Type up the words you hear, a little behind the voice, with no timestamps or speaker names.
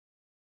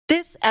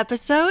This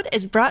episode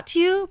is brought to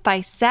you by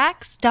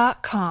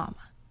Saks.com.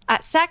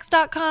 At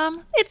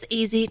Saks.com, it's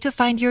easy to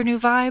find your new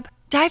vibe.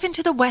 Dive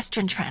into the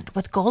Western trend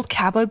with gold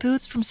cowboy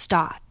boots from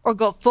Staud, or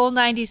go full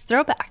 90s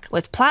throwback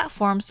with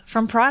platforms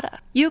from Prada.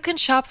 You can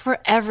shop for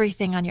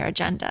everything on your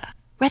agenda,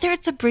 whether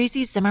it's a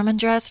breezy Zimmermann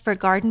dress for a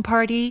garden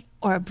party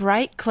or a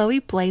bright Chloe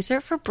blazer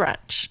for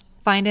brunch.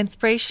 Find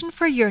inspiration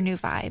for your new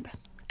vibe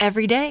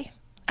every day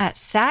at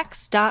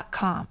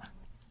Saks.com.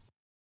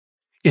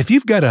 If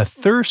you've got a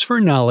thirst for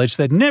knowledge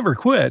that never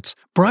quits,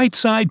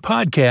 Brightside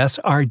Podcasts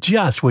are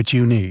just what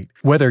you need.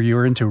 Whether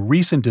you're into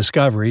recent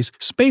discoveries,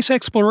 space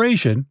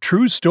exploration,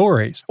 true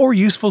stories, or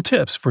useful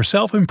tips for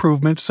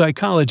self-improvement,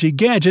 psychology,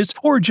 gadgets,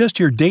 or just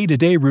your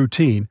day-to-day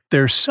routine,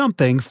 there's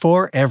something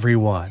for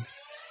everyone.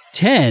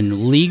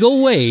 10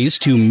 legal ways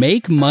to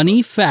make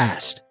money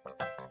fast.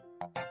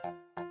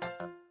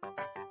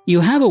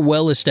 You have a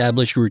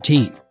well-established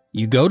routine.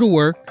 You go to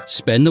work,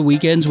 spend the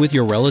weekends with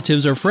your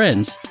relatives or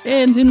friends,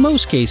 and in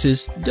most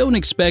cases, don't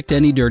expect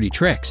any dirty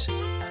tricks.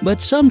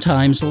 But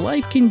sometimes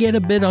life can get a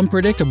bit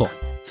unpredictable.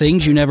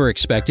 Things you never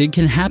expected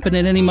can happen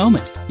at any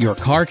moment. Your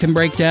car can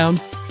break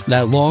down.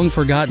 That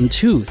long-forgotten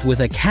tooth with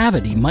a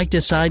cavity might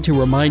decide to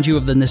remind you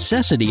of the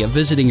necessity of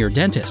visiting your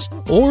dentist.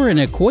 Or an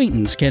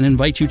acquaintance can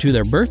invite you to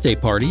their birthday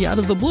party out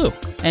of the blue.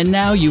 And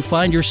now you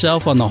find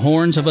yourself on the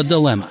horns of a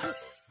dilemma.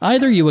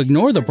 Either you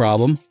ignore the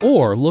problem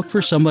or look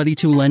for somebody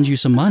to lend you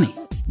some money.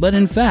 But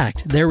in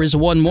fact, there is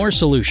one more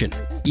solution.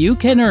 You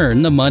can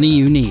earn the money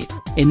you need.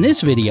 In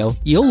this video,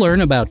 you'll learn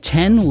about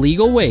 10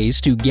 legal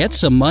ways to get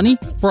some money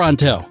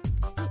pronto.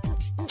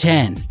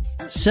 10.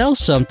 Sell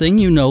something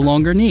you no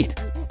longer need.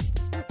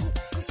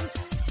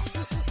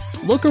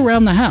 Look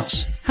around the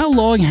house. How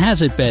long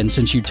has it been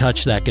since you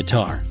touched that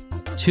guitar?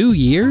 2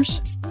 years?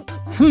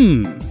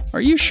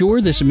 Are you sure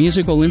this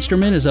musical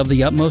instrument is of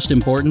the utmost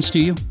importance to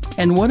you?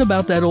 And what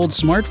about that old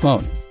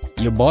smartphone?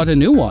 You bought a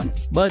new one,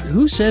 but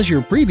who says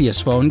your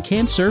previous phone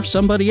can't serve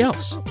somebody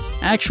else?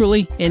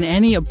 Actually, in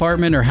any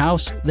apartment or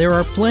house, there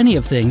are plenty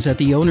of things that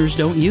the owners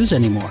don't use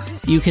anymore.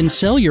 You can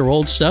sell your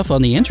old stuff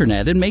on the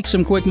internet and make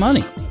some quick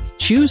money.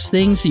 Choose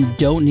things you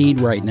don't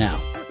need right now,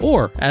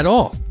 or at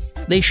all.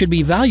 They should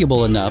be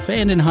valuable enough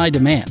and in high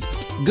demand.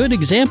 Good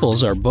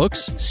examples are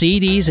books,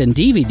 CDs and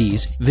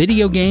DVDs,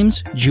 video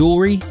games,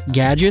 jewelry,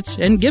 gadgets,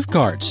 and gift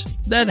cards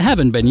that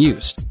haven't been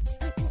used.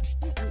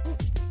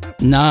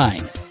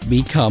 9.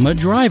 Become a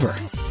driver.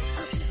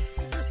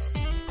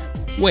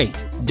 Wait,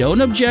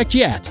 don't object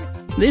yet.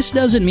 This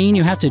doesn't mean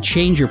you have to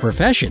change your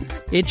profession.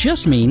 It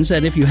just means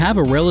that if you have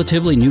a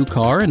relatively new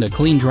car and a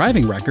clean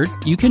driving record,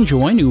 you can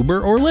join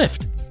Uber or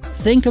Lyft.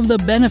 Think of the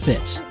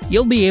benefits.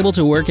 You'll be able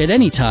to work at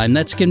any time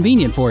that's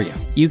convenient for you.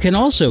 You can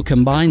also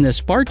combine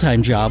this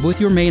part-time job with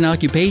your main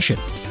occupation.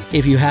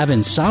 If you have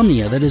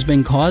insomnia that has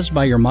been caused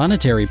by your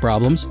monetary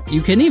problems,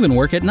 you can even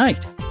work at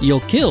night.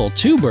 You'll kill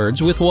 2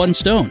 birds with 1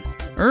 stone.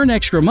 Earn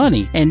extra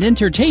money and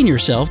entertain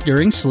yourself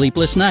during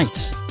sleepless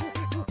nights.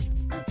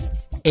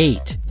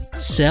 8.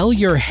 Sell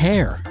your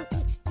hair.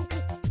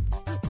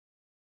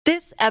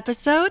 This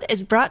episode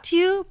is brought to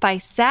you by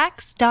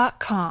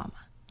Saks.com.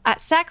 At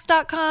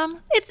Saks.com,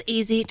 it's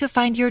easy to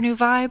find your new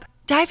vibe.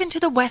 Dive into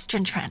the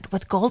Western trend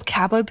with gold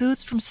cowboy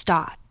boots from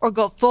Staud, or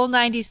go full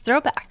 90s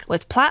throwback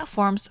with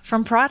platforms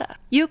from Prada.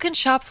 You can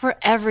shop for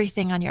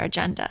everything on your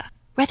agenda,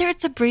 whether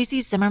it's a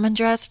breezy Zimmermann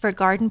dress for a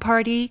garden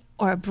party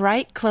or a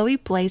bright Chloe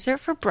blazer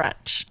for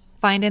brunch.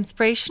 Find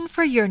inspiration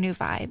for your new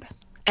vibe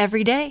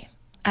every day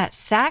at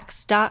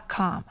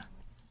Saks.com.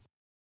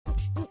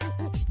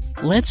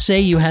 Let's say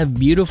you have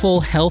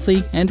beautiful,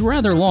 healthy, and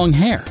rather long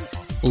hair.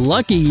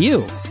 Lucky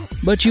you!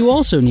 But you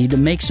also need to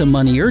make some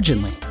money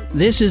urgently.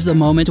 This is the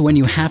moment when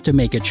you have to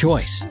make a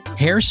choice.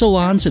 Hair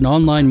salons and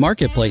online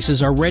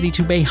marketplaces are ready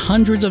to pay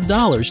hundreds of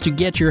dollars to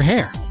get your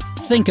hair.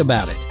 Think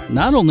about it.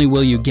 Not only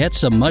will you get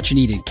some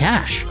much-needed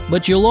cash,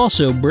 but you'll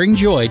also bring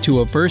joy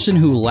to a person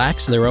who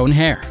lacks their own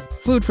hair.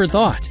 Food for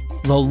thought.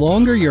 The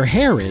longer your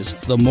hair is,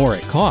 the more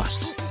it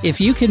costs. If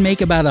you can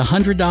make about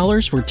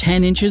 $100 for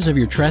 10 inches of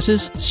your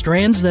tresses,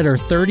 strands that are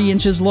 30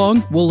 inches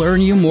long will earn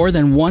you more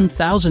than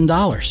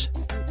 $1,000.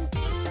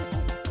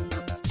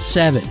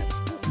 7.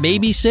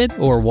 Babysit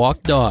or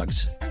walk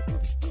dogs.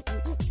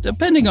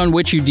 Depending on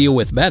which you deal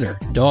with better,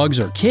 dogs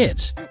or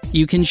kids,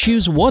 you can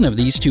choose one of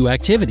these 2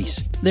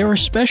 activities. There are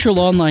special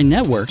online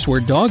networks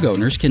where dog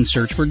owners can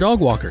search for dog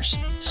walkers.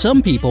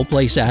 Some people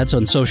place ads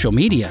on social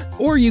media,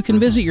 or you can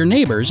visit your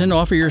neighbors and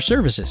offer your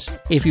services.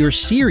 If you're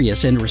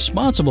serious and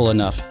responsible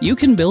enough, you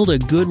can build a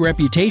good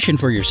reputation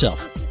for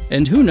yourself.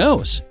 And who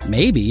knows,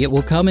 maybe it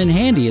will come in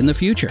handy in the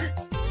future.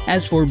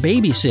 As for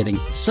babysitting,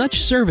 such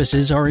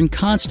services are in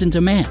constant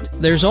demand.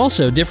 There's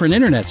also different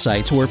internet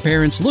sites where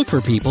parents look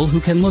for people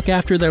who can look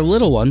after their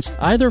little ones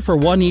either for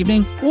one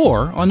evening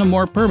or on a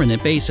more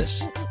permanent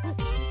basis.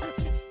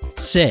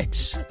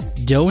 6.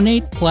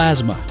 Donate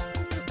plasma.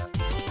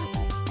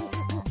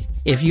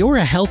 If you're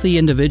a healthy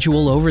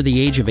individual over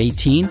the age of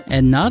 18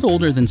 and not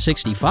older than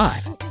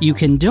 65, you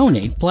can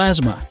donate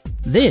plasma.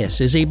 This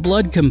is a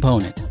blood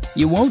component.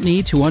 You won't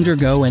need to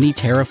undergo any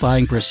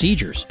terrifying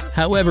procedures,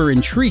 however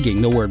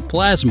intriguing the word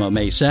plasma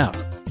may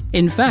sound.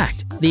 In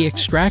fact, the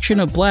extraction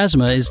of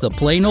plasma is the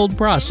plain old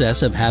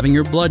process of having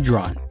your blood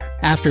drawn.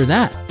 After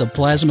that, the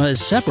plasma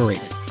is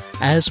separated.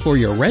 As for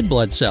your red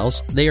blood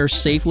cells, they are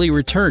safely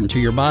returned to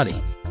your body.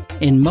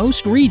 In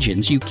most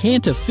regions, you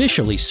can't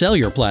officially sell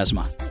your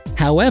plasma.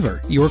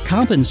 However, you're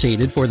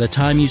compensated for the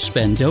time you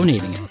spend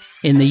donating it.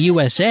 In the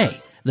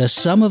USA, the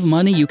sum of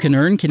money you can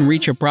earn can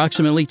reach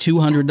approximately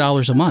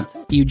 $200 a month.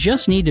 You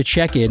just need to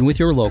check in with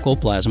your local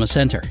plasma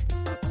center.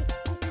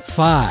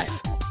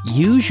 5.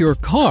 Use your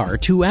car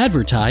to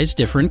advertise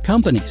different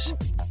companies.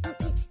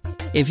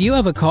 If you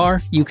have a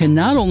car, you can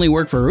not only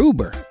work for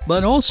Uber,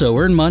 but also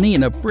earn money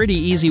in a pretty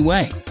easy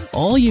way.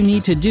 All you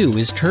need to do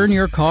is turn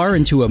your car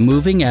into a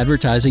moving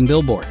advertising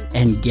billboard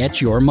and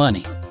get your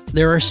money.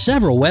 There are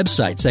several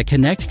websites that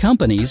connect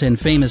companies and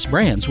famous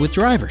brands with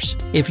drivers.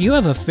 If you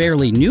have a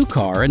fairly new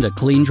car and a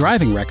clean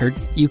driving record,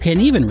 you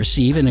can even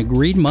receive an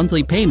agreed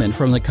monthly payment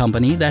from the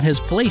company that has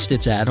placed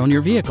its ad on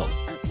your vehicle.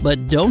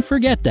 But don't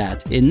forget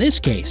that, in this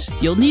case,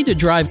 you'll need to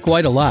drive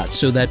quite a lot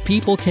so that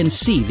people can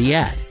see the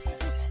ad.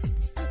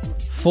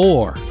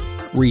 4.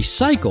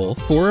 Recycle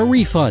for a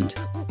refund.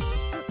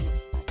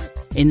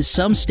 In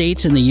some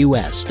states in the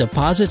U.S.,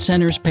 deposit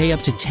centers pay up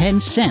to 10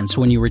 cents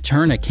when you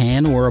return a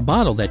can or a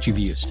bottle that you've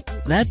used.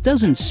 That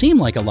doesn't seem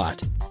like a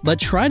lot, but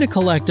try to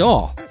collect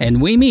all,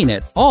 and we mean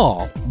it,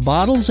 all,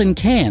 bottles and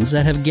cans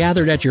that have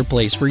gathered at your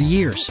place for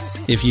years.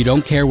 If you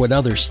don't care what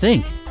others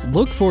think,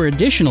 look for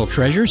additional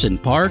treasures in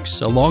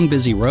parks, along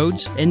busy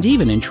roads, and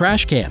even in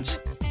trash cans.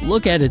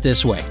 Look at it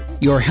this way: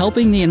 you're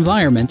helping the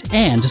environment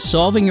and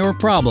solving your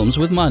problems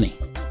with money.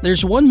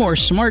 There's one more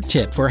smart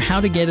tip for how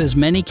to get as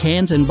many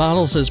cans and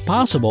bottles as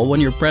possible when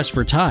you're pressed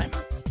for time.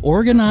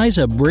 Organize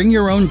a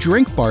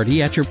bring-your-own-drink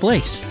party at your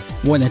place.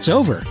 When it's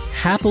over,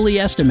 happily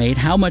estimate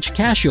how much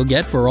cash you'll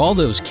get for all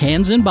those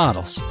cans and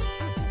bottles.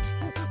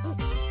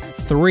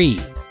 3.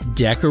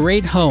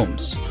 Decorate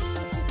homes.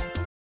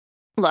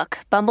 Look,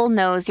 Bumble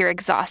knows you're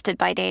exhausted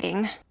by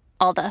dating.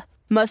 All the,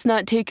 must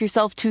not take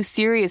yourself too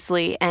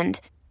seriously,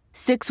 and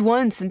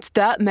 6'1" since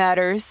that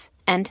matters,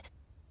 and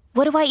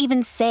what do I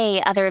even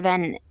say other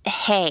than,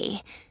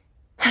 hey?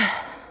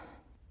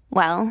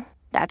 Well,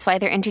 that's why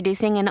they're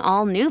introducing an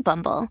all-new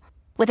Bumble,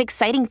 with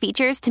exciting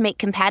features to make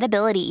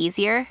compatibility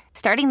easier,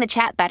 starting the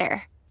chat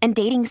better, and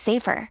dating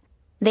safer.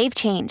 They've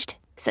changed,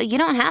 so you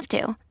don't have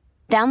to.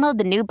 Download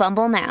the new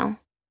Bumble now.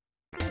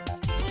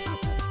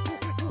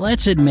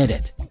 Let's admit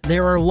it,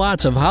 there are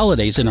lots of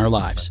holidays in our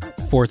lives.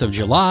 4th of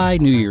July,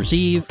 New Year's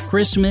Eve,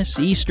 Christmas,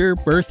 Easter,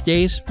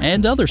 birthdays,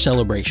 and other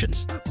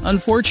celebrations.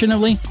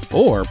 Unfortunately,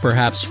 or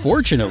perhaps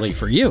fortunately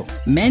for you,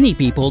 many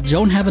people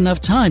don't have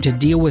enough time to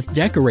deal with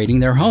decorating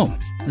their home.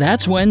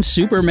 That's when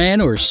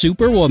Superman or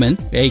Superwoman,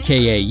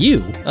 aka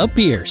you,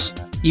 appears.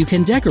 You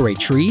can decorate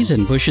trees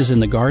and bushes in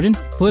the garden,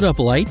 put up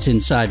lights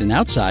inside and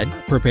outside,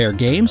 prepare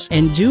games,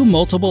 and do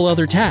multiple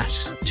other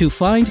tasks. To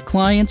find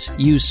clients,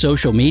 use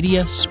social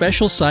media,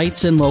 special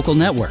sites, and local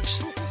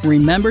networks.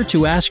 Remember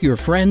to ask your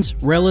friends,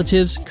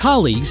 relatives,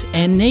 colleagues,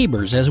 and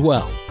neighbors as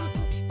well.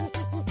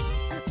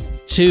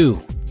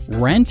 2.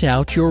 Rent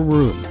out your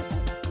room.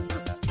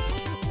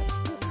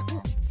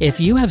 If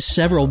you have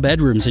several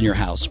bedrooms in your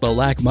house but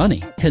lack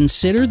money,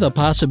 consider the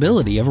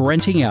possibility of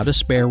renting out a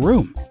spare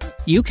room.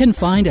 You can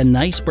find a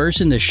nice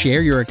person to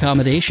share your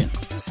accommodation.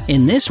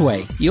 In this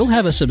way, you'll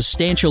have a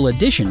substantial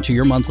addition to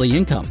your monthly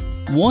income.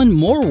 One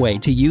more way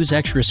to use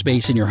extra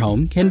space in your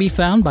home can be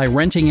found by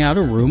renting out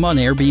a room on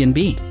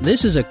Airbnb.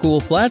 This is a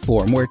cool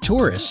platform where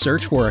tourists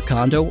search for a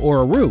condo or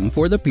a room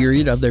for the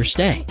period of their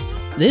stay.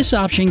 This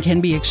option can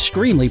be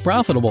extremely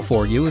profitable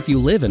for you if you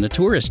live in a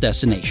tourist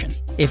destination.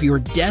 If you're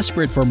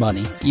desperate for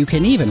money, you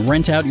can even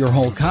rent out your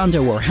whole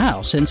condo or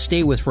house and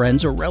stay with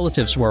friends or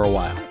relatives for a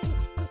while.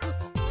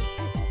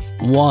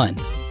 1.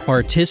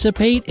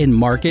 Participate in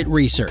market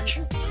research.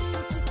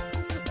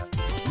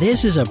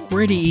 This is a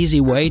pretty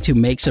easy way to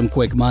make some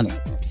quick money.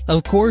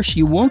 Of course,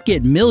 you won't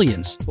get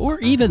millions or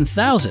even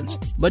thousands,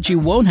 but you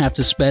won't have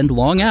to spend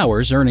long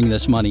hours earning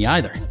this money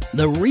either.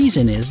 The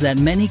reason is that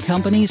many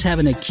companies have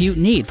an acute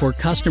need for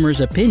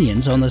customers'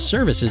 opinions on the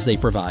services they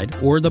provide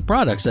or the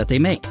products that they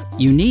make.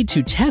 You need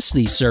to test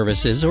these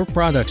services or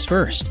products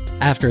first.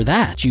 After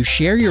that, you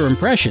share your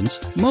impressions,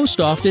 most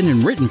often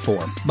in written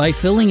form, by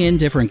filling in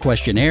different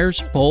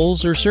questionnaires,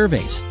 polls, or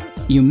surveys.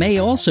 You may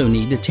also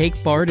need to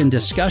take part in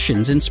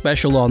discussions in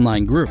special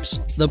online groups.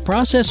 The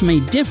process may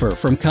differ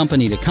from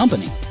company to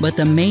company, but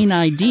the main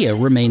idea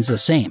remains the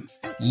same.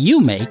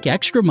 You make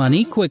extra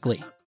money quickly.